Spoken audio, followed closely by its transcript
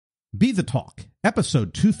Be the Talk,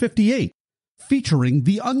 episode 258, featuring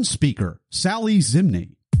the unspeaker, Sally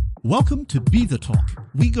Zimney. Welcome to Be the Talk.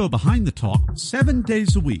 We go behind the talk 7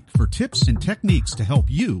 days a week for tips and techniques to help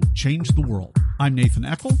you change the world. I'm Nathan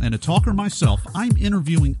Eckel, and a talker myself. I'm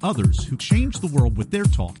interviewing others who change the world with their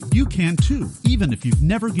talk. You can too, even if you've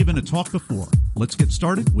never given a talk before. Let's get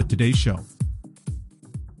started with today's show.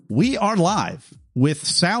 We are live with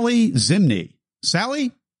Sally Zimney.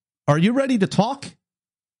 Sally, are you ready to talk?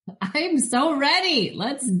 I'm so ready.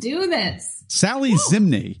 Let's do this. Sally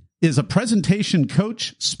Zimney is a presentation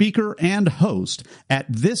coach, speaker, and host at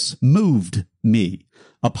This Moved Me,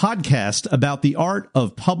 a podcast about the art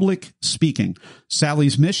of public speaking.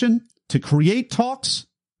 Sally's mission: to create talks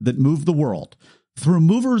that move the world. Through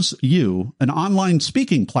Movers U, an online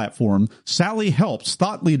speaking platform, Sally helps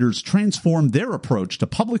thought leaders transform their approach to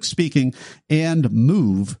public speaking and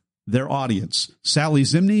move their audience. Sally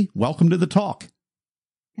Zimney, welcome to the talk.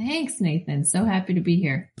 Thanks, Nathan. So happy to be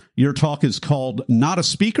here. Your talk is called Not a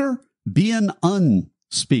Speaker, Be an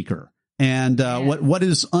Unspeaker. And what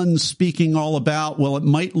is unspeaking all about? Well, it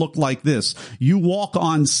might look like this. You walk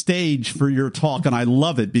on stage for your talk, and I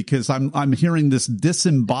love it because I'm hearing this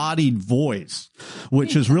disembodied voice,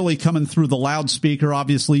 which is really coming through the loudspeaker.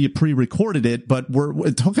 Obviously, you pre-recorded it, but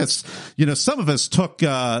it took us, some of us took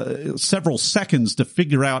several seconds to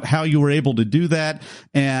figure out how you were able to do that.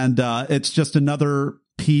 And it's just another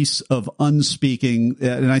piece of unspeaking.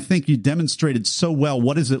 And I think you demonstrated so well,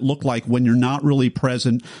 what does it look like when you're not really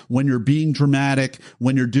present, when you're being dramatic,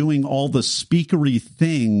 when you're doing all the speakery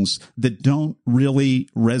things that don't really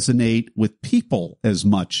resonate with people as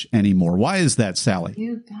much anymore. Why is that, Sally?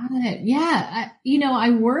 You got it. Yeah. I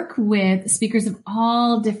work with speakers of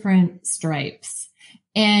all different stripes.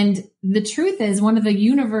 And the truth is, one of the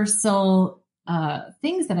universal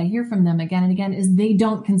things that I hear from them again and again is they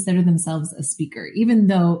don't consider themselves a speaker, even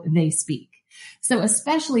though they speak. So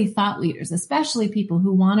especially thought leaders, especially people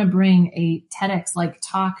who want to bring a TEDx-like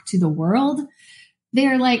talk to the world,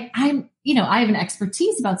 they're like, I have an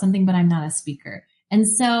expertise about something, but I'm not a speaker. And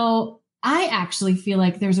so I actually feel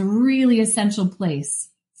like there's a really essential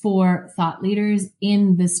place for thought leaders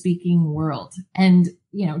in the speaking world. And,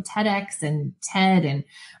 TEDx and TED and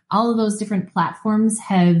all of those different platforms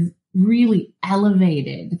have really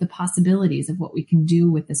elevated the possibilities of what we can do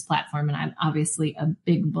with this platform. And I'm obviously a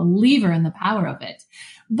big believer in the power of it.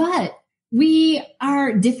 But we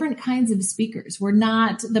are different kinds of speakers. We're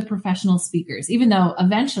not the professional speakers, even though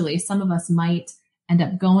eventually some of us might end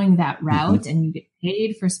up going that route and you get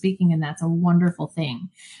paid for speaking, and that's a wonderful thing.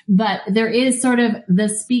 But there is sort of the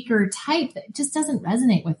speaker type that just doesn't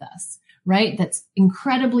resonate with us. Right? That's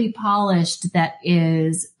incredibly polished, that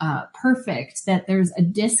is perfect, that there's a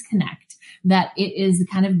disconnect, that it is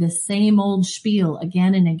kind of the same old spiel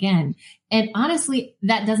again and again. And honestly,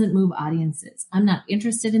 that doesn't move audiences. I'm not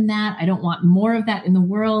interested in that. I don't want more of that in the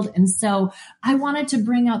world. And so I wanted to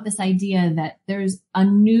bring out this idea that there's a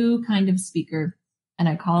new kind of speaker, and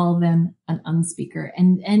I call them an unspeaker.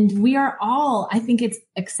 And we are all, I think it's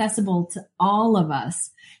accessible to all of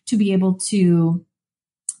us to be able to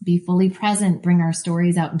be fully present, bring our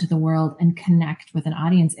stories out into the world, and connect with an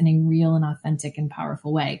audience in a real and authentic and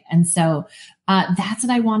powerful way. And so that's what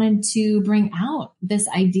I wanted to bring out, this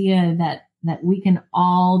idea that we can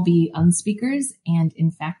all be unspeakers, and in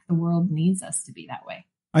fact, the world needs us to be that way.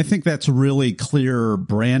 I think that's really clear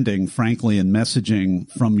branding, frankly, and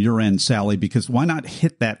messaging from your end, Sally, because why not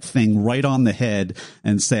hit that thing right on the head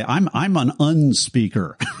and say, I'm an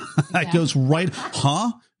unspeaker. It goes right,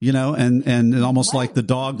 huh? And almost like the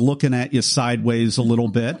dog looking at you sideways a little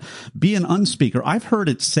bit. Be an unspeaker. I've heard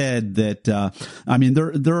it said that,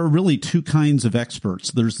 there are really two kinds of experts.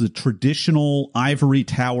 There's the traditional ivory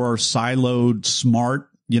tower, siloed, smart,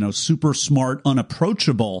 super smart,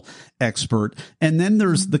 unapproachable expert. And then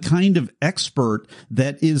there's the kind of expert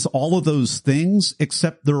that is all of those things,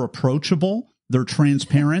 except they're approachable. They're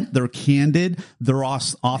transparent, they're candid, they're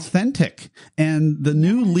authentic. And the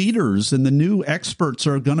new leaders and the new experts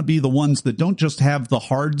are going to be the ones that don't just have the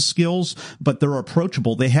hard skills, but they're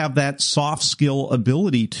approachable. They have that soft skill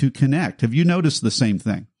ability to connect. Have you noticed the same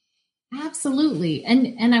thing? Absolutely.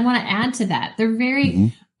 And I want to add to that. They're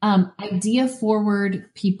very idea forward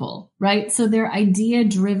people, right? So they're idea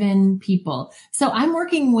driven people. So I'm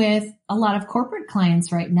working with a lot of corporate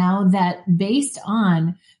clients right now that, based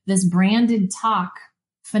on this branded talk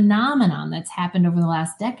phenomenon that's happened over the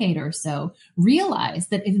last decade or so, realize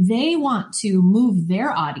that if they want to move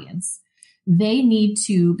their audience, they need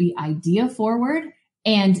to be idea forward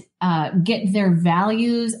and get their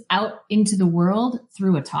values out into the world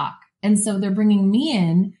through a talk. And so they're bringing me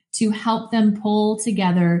in to help them pull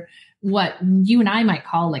together what you and I might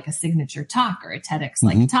call like a signature talk or a TEDx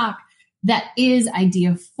like talk that is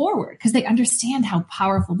idea forward, because they understand how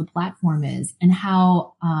powerful the platform is and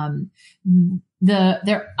how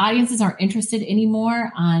their audiences aren't interested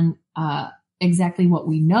anymore on exactly what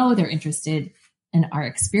we know. They're interested in our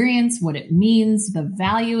experience, what it means, the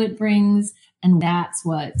value it brings. And that's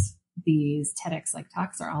what these TEDx like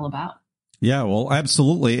talks are all about. Yeah, well,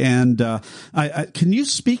 absolutely. And can you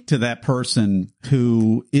speak to that person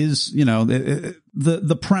who is,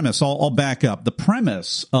 the premise? I'll back up. The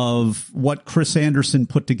premise of what Chris Anderson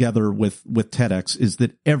put together with TEDx is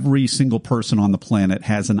that every single person on the planet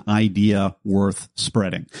has an idea worth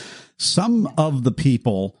spreading. Some of the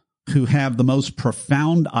people who have the most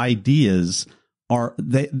profound ideas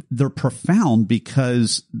they're profound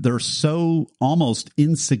because they're so almost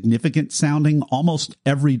insignificant sounding, almost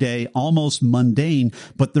everyday, almost mundane,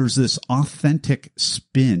 but there's this authentic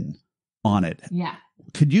spin on it. Yeah.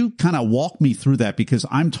 Could you kind of walk me through that? Because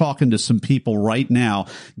I'm talking to some people right now,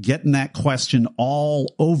 getting that question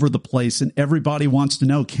all over the place, and everybody wants to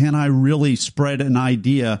know, can I really spread an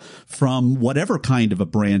idea from whatever kind of a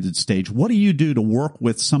branded stage? What do you do to work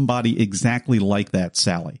with somebody exactly like that,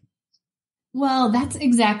 Sally? Well, that's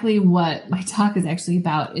exactly what my talk is actually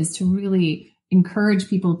about, is to really encourage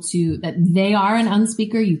people that they are an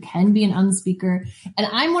unspeaker. You can be an unspeaker. And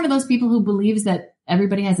I'm one of those people who believes that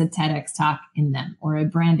everybody has a TEDx talk in them or a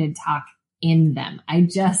branded talk in them. I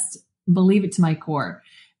just believe it to my core,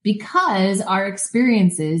 because our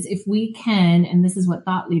experiences, if we can, and this is what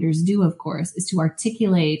thought leaders do, of course, is to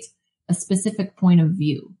articulate a specific point of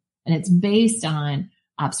view. And it's based on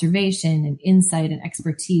observation and insight and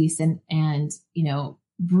expertise and,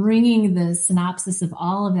 bringing the synopsis of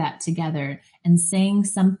all of that together and saying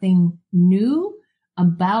something new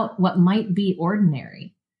about what might be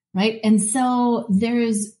ordinary. Right. And so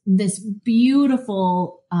there's this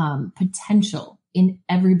beautiful, potential in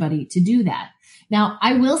everybody to do that. Now,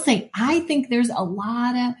 I will say, I think there's a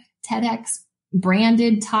lot of TEDx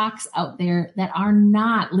branded talks out there that are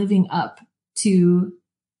not living up to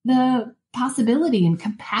the possibility and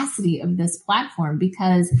capacity of this platform,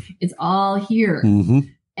 because it's all here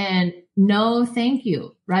and no, thank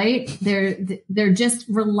you. Right. They're just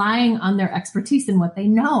relying on their expertise and what they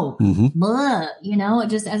know. Blah,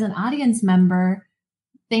 just as an audience member,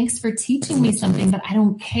 thanks for teaching me something, but I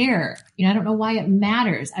don't care. I don't know why it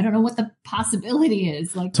matters. I don't know what the possibility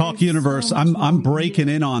is. Like Talk Universe, so I'm breaking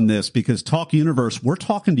in on this because Talk Universe, we're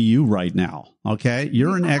talking to you right now. Okay.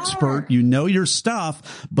 You're an expert. You know your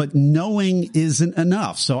stuff, but knowing isn't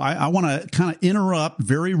enough. So I want to kind of interrupt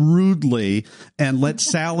very rudely and let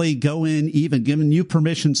Sally go in, even giving you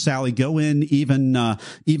permission, Sally, go in even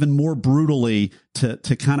more brutally to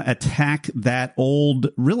kind of attack that old,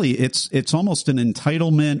 really, it's almost an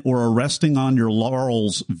entitlement or a resting on your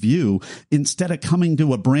laurels view, instead of coming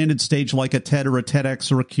to a branded stage like a TED or a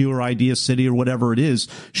TEDx or a Q or Idea City or whatever it is,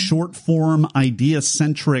 short form, idea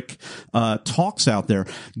centric, talks out there,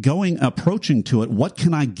 approaching to it. What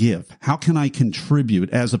can I give? How can I contribute,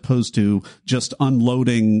 as opposed to just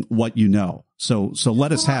unloading what you know? So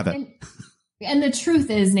let us have it. And the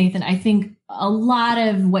truth is, Nathan, I think a lot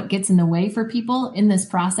of what gets in the way for people in this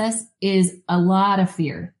process is a lot of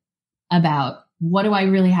fear about, what do I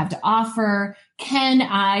really have to offer? Can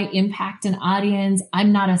I impact an audience?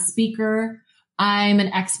 I'm not a speaker. I'm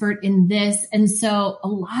an expert in this. And so a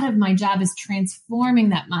lot of my job is transforming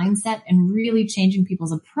that mindset and really changing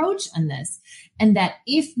people's approach on this. And that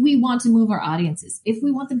if we want to move our audiences, if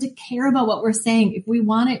we want them to care about what we're saying, if we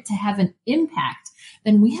want it to have an impact,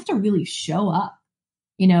 then we have to really show up,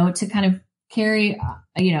 to kind of carry,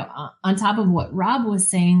 on top of what Rob was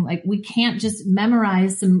saying. Like, we can't just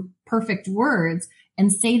memorize some perfect words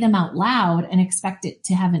and say them out loud and expect it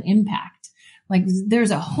to have an impact. Like, there's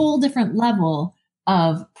a whole different level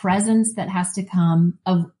of presence that has to come,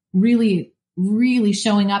 of really, really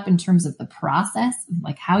showing up in terms of the process,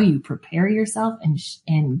 like how you prepare yourself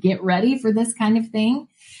and get ready for this kind of thing.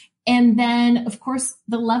 And then, of course,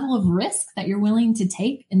 the level of risk that you're willing to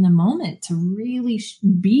take in the moment to really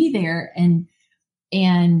be there. And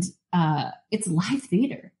it's live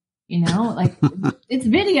theater, like it's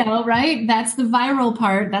video, right? That's the viral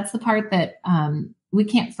part. That's the part that, we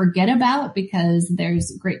can't forget about, because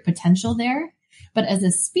there's great potential there. But as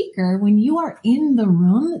a speaker, when you are in the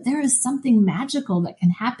room, there is something magical that can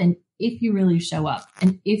happen if you really show up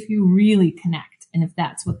and if you really connect, and if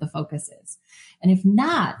that's what the focus is. And if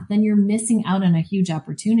not, then you're missing out on a huge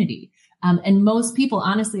opportunity. And most people,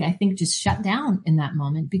 honestly, I think, just shut down in that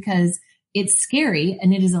moment, because it's scary,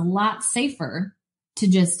 and it is a lot safer to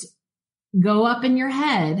just go up in your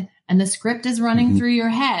head and the script is running through your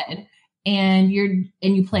head and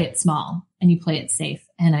you play it small and you play it safe.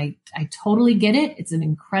 And I totally get it. It's an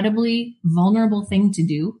incredibly vulnerable thing to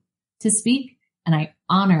do, to speak. And I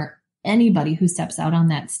honor anybody who steps out on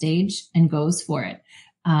that stage and goes for it.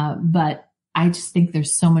 But I just think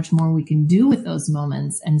there's so much more we can do with those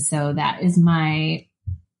moments. And so that is my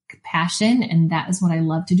passion. And that is what I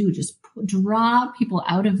love to do. Just draw people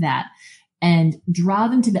out of that and draw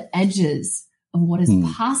them to the edges of what is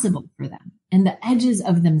possible for them and the edges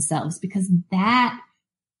of themselves, because that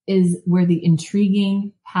is where the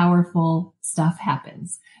intriguing, powerful stuff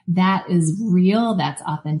happens. That is real. That's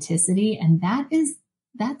authenticity. And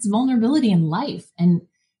that's vulnerability in life. And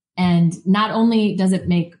not only does it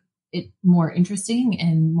make it more interesting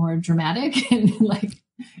and more dramatic and like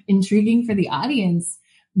intriguing for the audience,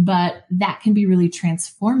 but that can be really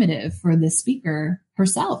transformative for the speaker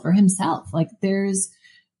herself or himself. Like there's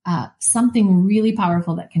something really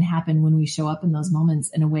powerful that can happen when we show up in those moments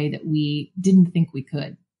in a way that we didn't think we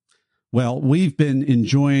could. Well, we've been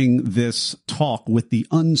enjoying this talk with the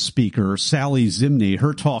unspeaker, Sally Zimney.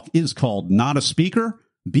 Her talk is called Not a Speaker,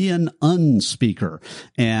 Be an Unspeaker.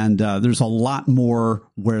 And there's a lot more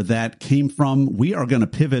where that came from. We are going to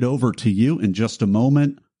pivot over to you in just a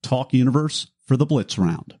moment, Talk Universe, for the Blitz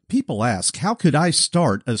Round. People ask, how could I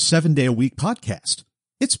start a 7-day-a-week podcast?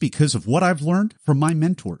 It's because of what I've learned from my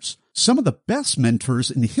mentors. Some of the best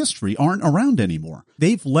mentors in history aren't around anymore.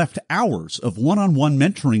 They've left hours of one-on-one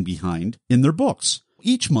mentoring behind in their books.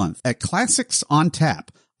 Each month at Classics on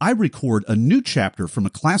Tap, I record a new chapter from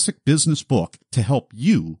a classic business book to help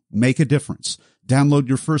you make a difference. Download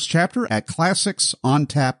your first chapter at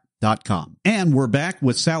classicsontap.com. And we're back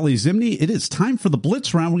with Sally Zimney. It is time for the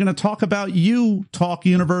Blitz Round. We're going to talk about you, Talk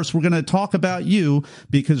Universe. We're going to talk about you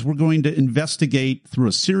because we're going to investigate through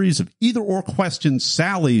a series of either-or questions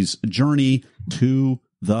Sally's journey to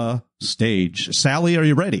the stage. Sally, are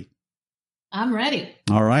you ready? I'm ready.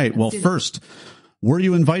 All right. Well, first, were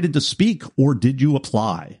you invited to speak or did you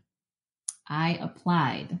apply? I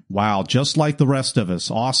applied. Wow. Just like the rest of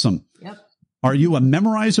us. Awesome. Yep. Are you a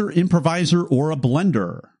memorizer, improviser, or a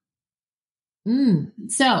blender?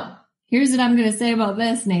 So here's what I'm going to say about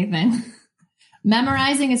this, Nathan.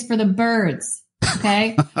 Memorizing is for the birds.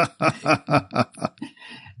 Okay.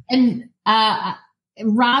 And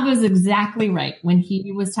Rob was exactly right when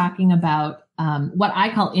he was talking about what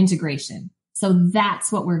I call integration. So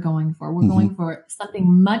that's what we're going for. We're going for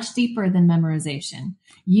something much deeper than memorization.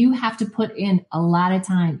 You have to put in a lot of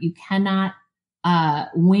time. You cannot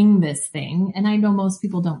wing this thing. And I know most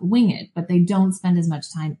people don't wing it, but they don't spend as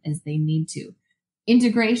much time as they need to.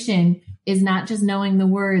 Integration is not just knowing the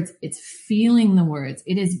words, it's feeling the words.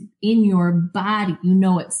 It is in your body. You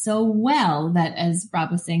know it so well that, as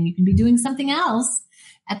Rob was saying, you can be doing something else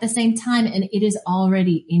at the same time and it is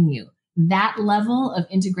already in you. That level of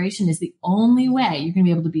integration is the only way you're going to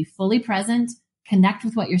be able to be fully present, connect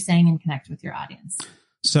with what you're saying, and connect with your audience.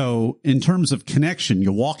 So in terms of connection,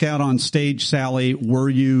 you walk out on stage, Sally, were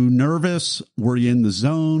you nervous? Were you in the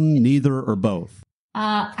zone? Neither or both?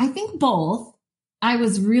 I think both. I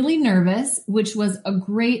was really nervous, which was a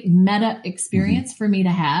great meta experience for me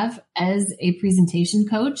to have as a presentation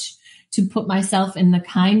coach, to put myself in the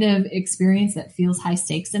kind of experience that feels high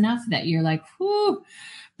stakes enough that you're like, whoo,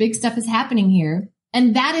 big stuff is happening here.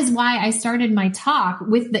 And that is why I started my talk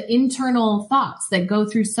with the internal thoughts that go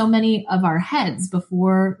through so many of our heads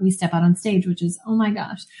before we step out on stage, which is, oh my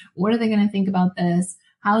gosh, what are they going to think about this?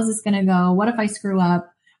 How is this going to go? What if I screw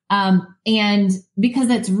up? And because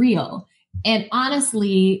it's real. And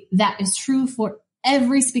honestly, that is true for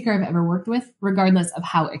every speaker I've ever worked with, regardless of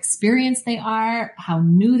how experienced they are, how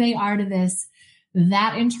new they are to this.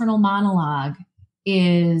 That internal monologue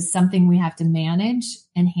is something we have to manage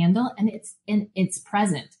and handle, and it's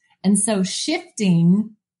present. And so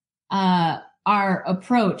shifting our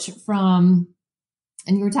approach from,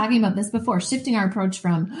 and you were talking about this before, shifting our approach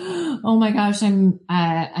from, oh my gosh, I'm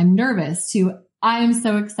nervous, to I am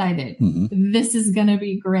so excited. This is going to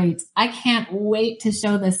be great. I can't wait to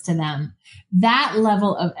show this to them. That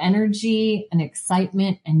level of energy and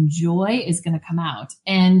excitement and joy is going to come out,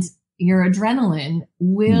 and your adrenaline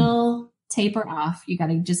will taper off. You got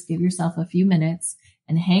to just give yourself a few minutes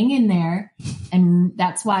and hang in there. And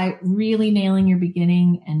that's why really nailing your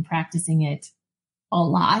beginning and practicing it a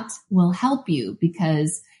lot will help you,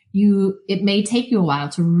 because it may take you a while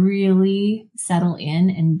to really settle in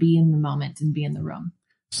and be in the moment and be in the room.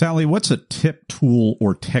 Sally, what's a tip, tool,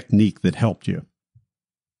 or technique that helped you?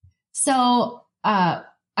 So, I've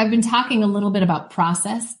been talking a little bit about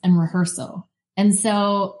process and rehearsal. And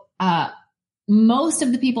so, most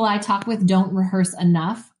of the people I talk with don't rehearse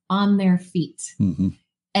enough on their feet.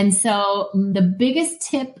 And so the biggest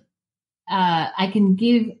tip I can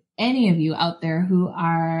give any of you out there who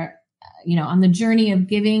are, on the journey of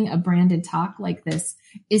giving a branded talk like this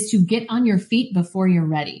is to get on your feet before you're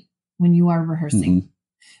ready when you are rehearsing.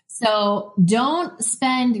 So don't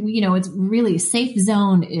spend, it's really safe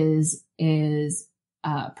zone is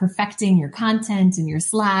perfecting your content and your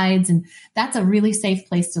slides. And that's a really safe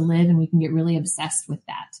place to live. And we can get really obsessed with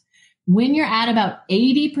that. When you're at about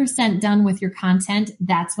 80% done with your content,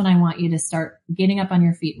 that's when I want you to start getting up on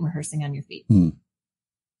your feet and rehearsing on your feet.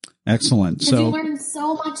 Excellent. Because you learn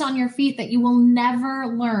so much on your feet that you will never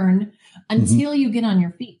learn until you get on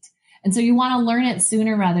your feet. And so you want to learn it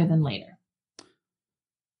sooner rather than later.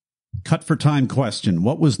 Cut for time question.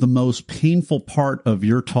 What was the most painful part of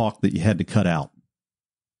your talk that you had to cut out?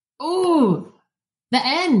 Ooh, the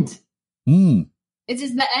end. It's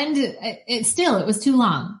just the end. It was too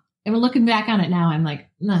long. And looking back on it now, I'm like,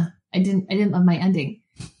 nah, I didn't love my ending.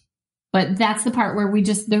 But that's the part where we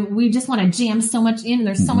just want to jam so much in.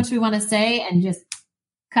 There's so much we want to say and just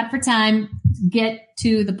cut for time, get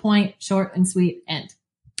to the point, short and sweet, end.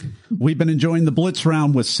 We've been enjoying the Blitz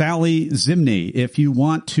Round with Sally Zimney. If you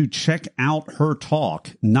want to check out her talk,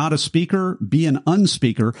 Not a Speaker, Be an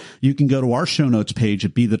Unspeaker, you can go to our show notes page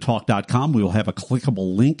at BeTheTalk.com. We will have a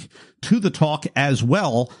clickable link to the talk as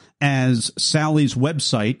well as Sally's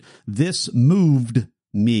website,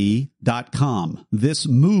 thismovedme.com.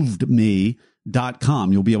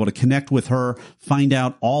 Thismovedme.com. You'll be able to connect with her, find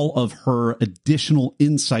out all of her additional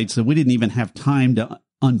insights that we didn't even have time to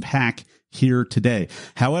unpack here today.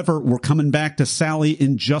 However, we're coming back to Sally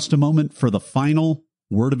in just a moment for the final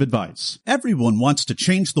word of advice. Everyone wants to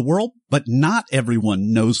change the world, but not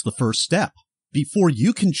everyone knows the first step. Before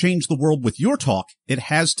you can change the world with your talk, it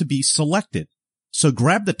has to be selected. So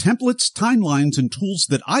grab the templates, timelines, and tools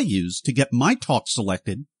that I use to get my talk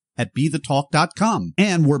selected at BeTheTalk.com.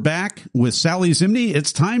 And we're back with Sally Zimney.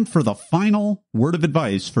 It's time for the final word of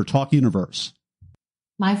advice for Talk Universe.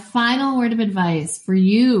 My final word of advice for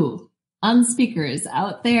you, unspeakers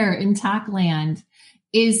out there in talk land,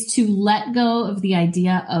 is to let go of the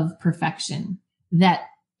idea of perfection. That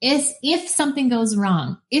if something goes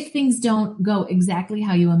wrong, if things don't go exactly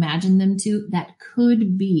how you imagine them to, that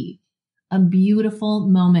could be a beautiful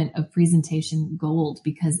moment of presentation gold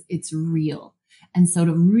because it's real. And so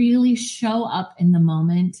to really show up in the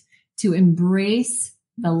moment, to embrace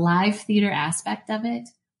the live theater aspect of it,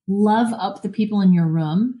 love up the people in your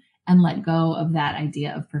room, and let go of that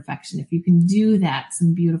idea of perfection. If you can do that,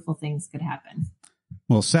 some beautiful things could happen.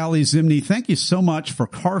 Well, Sally Zimney, thank you so much for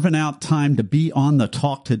carving out time to be on the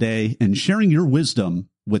talk today and sharing your wisdom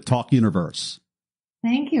with Talk Universe.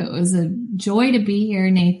 Thank you. It was a joy to be here,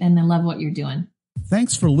 Nathan. I love what you're doing.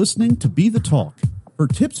 Thanks for listening to Be the Talk. For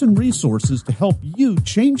tips and resources to help you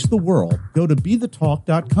change the world, go to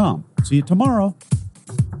BeTheTalk.com. See you tomorrow.